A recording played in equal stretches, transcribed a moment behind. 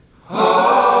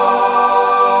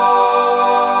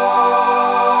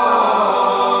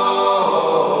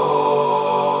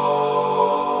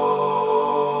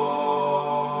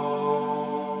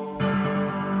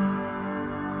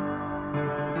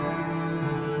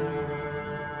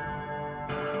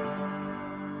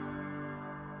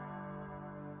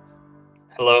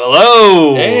Hello,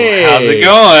 hello. Hey, How's it how's it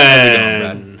going,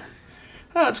 Brad? going?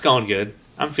 Oh, it's going good.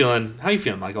 I'm feeling. How you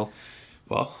feeling, Michael?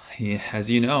 Well, yeah, as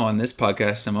you know, on this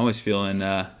podcast, I'm always feeling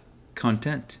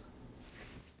content.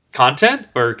 Content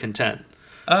or content?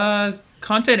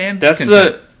 Content and That's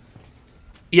content. the.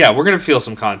 Yeah, we're gonna feel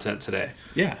some content today.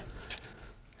 Yeah.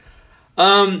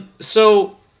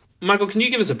 So Michael, can you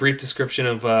give us a brief description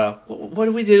of what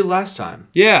did we do last time?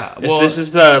 Yeah. If Well, this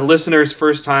is the listener's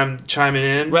first time chiming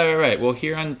in, right. Well,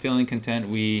 here on Feeling Content,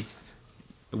 we,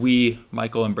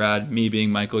 Michael and Brad, me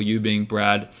being Michael, you being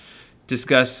Brad,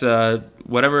 discuss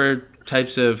whatever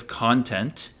types of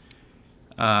content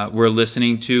we're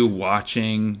listening to,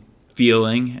 watching,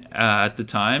 feeling at the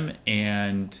time.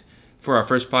 And for our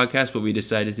first podcast, what we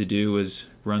decided to do was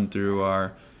run through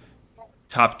our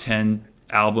top 10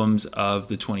 albums of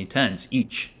the 2010s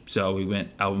each. So we went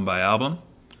album by album.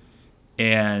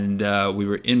 And we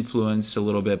were influenced a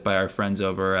little bit by our friends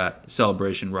over at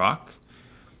Celebration Rock,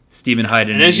 Stephen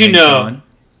Hyden and and as you Ian know, Cohen.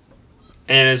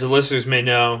 and as the listeners may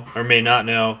know or may not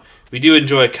know, we do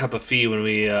enjoy a cup of fee when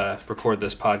we record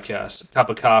this podcast. A cup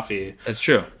of coffee. That's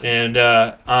true. And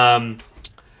where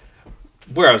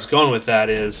I was going with that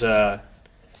is,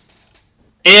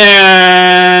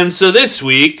 and so this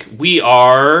week we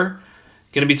are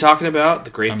going to be talking about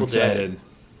the I'm Grateful excited. Dead.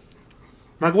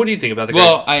 Mike, what do you think about the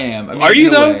Well, I am. I mean, Are you,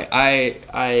 in a though? way,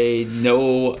 I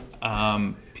know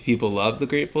people love the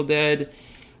Grateful Dead,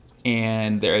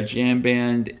 and they're a jam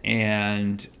band,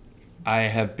 and I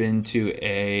have been to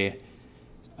a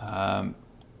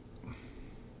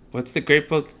what's the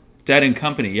Grateful Dead and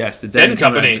Company? Yes, the Dead Dead and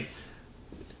Company?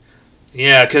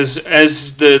 Yeah, because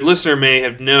as the listener may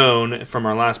have known from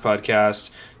our last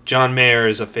podcast, John Mayer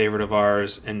is a favorite of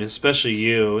ours, and especially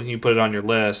you. You put it on your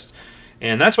list,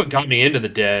 and that's what got me into the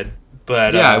Dead.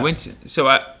 But Yeah, I went to, so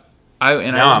I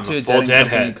went now I'm to a a full Dead and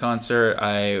Company Deadhead. concert.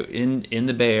 In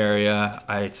the Bay Area.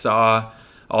 I saw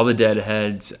all the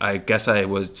Deadheads. I guess I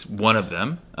was one of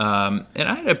them, and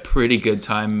I had a pretty good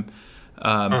time.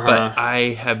 But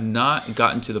I have not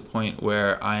gotten to the point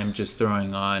where I am just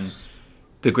throwing on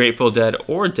the Grateful Dead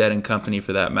or Dead and Company,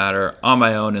 for that matter, on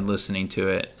my own and listening to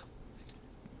it.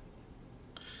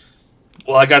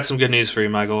 Well, I got some good news for you,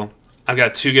 Michael. I've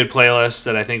got two good playlists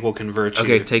that I think will convert you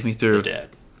Okay, take me to through. the Dead.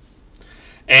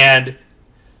 And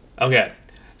okay,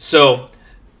 so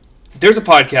there's a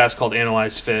podcast called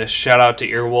Analyze Fish. Shout out to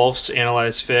Earwolf's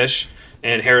Analyze Fish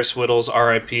and Harris Whittle's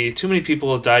R.I.P. Too many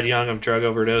people have died young of drug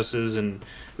overdoses, and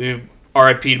we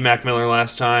R.I.P'd Mac Miller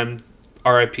last time.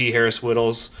 R.I.P. Harris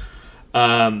Whittle's.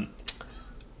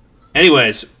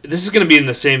 Anyways, this is going to be in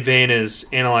the same vein as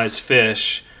Analyze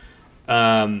Fish,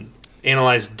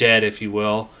 Analyze Dead, if you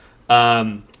will.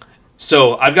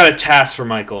 So I've got a task for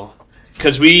Michael.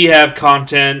 Because we have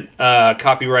content,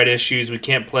 copyright issues, we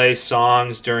can't play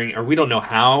songs during, or we don't know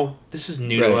how. This is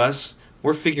new to Right. us.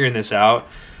 We're figuring this out.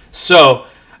 So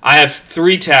I have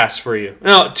three tasks for you.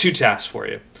 No, two tasks for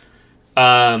you.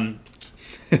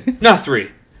 Not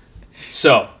three.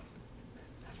 So,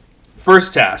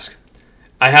 first task.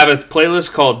 I have a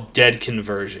playlist called Dead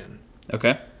Conversion.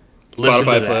 Okay. Listen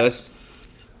Spotify to that. playlist.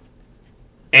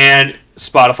 And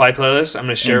Spotify playlist. I'm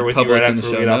going to share And it with you public right in the after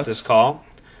we show get off notes. this call.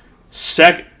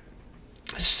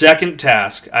 Second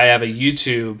task, I have a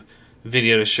YouTube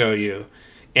video to show you.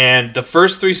 And the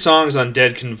first three songs on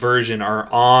Dead Conversion are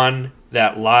on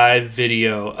that live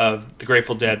video of the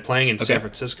Grateful Dead playing in San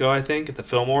Francisco, I think, at the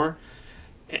Fillmore.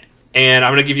 And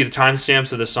I'm going to give you the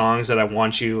timestamps of the songs that I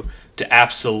want you to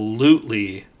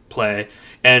absolutely play.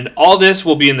 And all this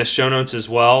will be in the show notes as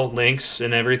well, links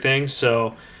and everything.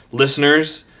 So,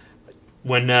 listeners,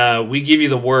 when we give you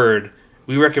the word,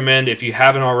 we recommend, if you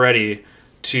haven't already,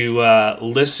 to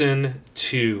listen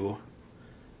to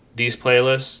these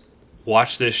playlists,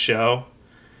 watch this show,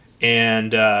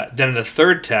 and then the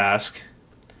third task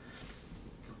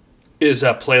is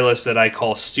a playlist that I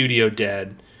call Studio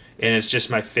Dead, and it's just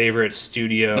my favorite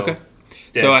studio. Okay.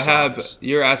 Dead So songs.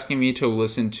 you're asking me to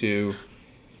listen to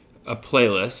a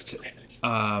playlist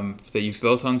that you've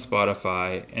built on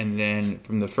Spotify, and then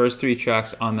from the first three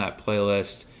tracks on that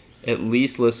playlist, at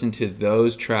least listen to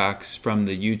those tracks from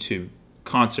the YouTube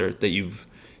concert that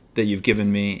you've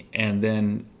given me, and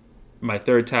then my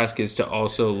third task is to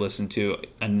also listen to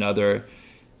another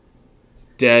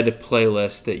Dead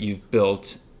playlist that you've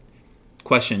built.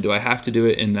 Question: do I have to do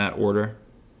it in that order?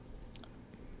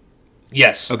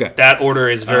 Yes. Okay. That order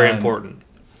is very Um, important.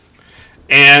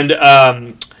 And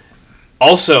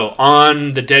also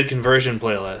on the Dead Conversion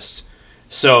playlist,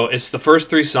 so it's the first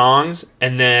three songs,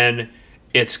 and then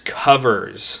it's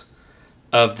covers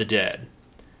of the Dead.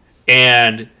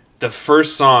 And the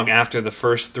first song after the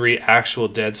first three actual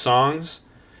Dead songs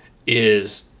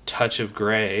is Touch of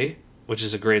Grey, which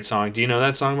is a great song. Do you know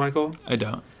that song, Michael? I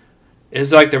don't.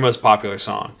 It's like their most popular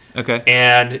song. Okay.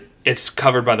 And it's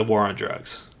covered by the War on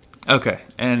Drugs. Okay.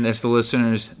 And as the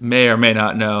listeners may or may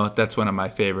not know, that's one of my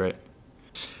favorite.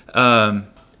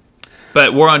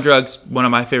 But War on Drugs, one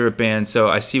of my favorite bands. So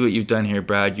I see what you've done here,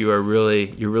 Brad. You're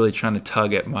really trying to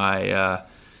tug at my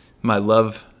my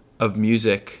love of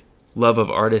music, love of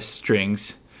artist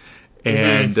strings,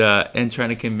 and trying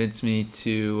to convince me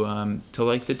to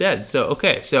like the Dead. So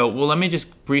okay, well, let me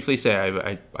just briefly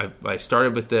say I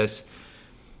started with this.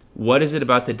 What is it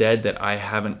about the Dead that I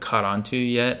haven't caught on to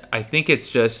yet? I think it's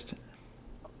just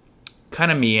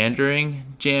kind of meandering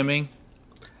jamming,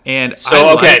 and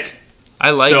I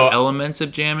like elements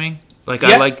of jamming. Like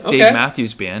I like Dave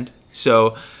Matthews Band.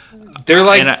 So they're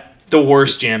like the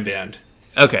worst jam band.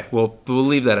 Okay, well we'll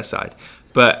leave that aside.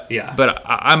 But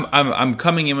I'm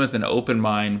coming in with an open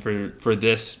mind for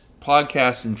this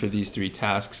podcast and for these 3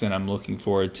 tasks, and I'm looking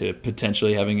forward to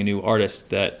potentially having a new artist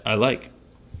that I like.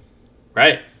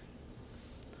 Right.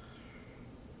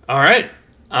 All right.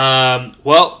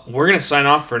 Well, we're gonna sign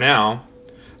off for now.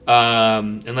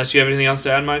 Unless you have anything else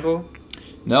to add, Michael?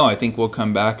 No, I think we'll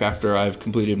come back after I've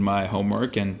completed my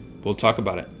homework and we'll talk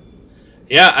about it.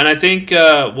 Yeah, and I think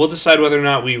we'll decide whether or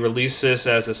not we release this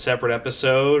as a separate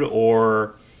episode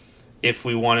or if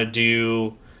we want to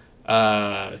do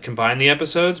combine the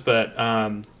episodes. But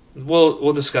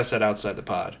we'll discuss that outside the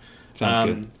pod.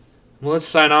 Sounds good. Well, let's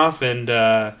sign off and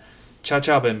ciao,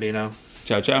 ciao, Bambino.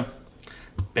 Ciao, ciao.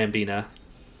 Bambina.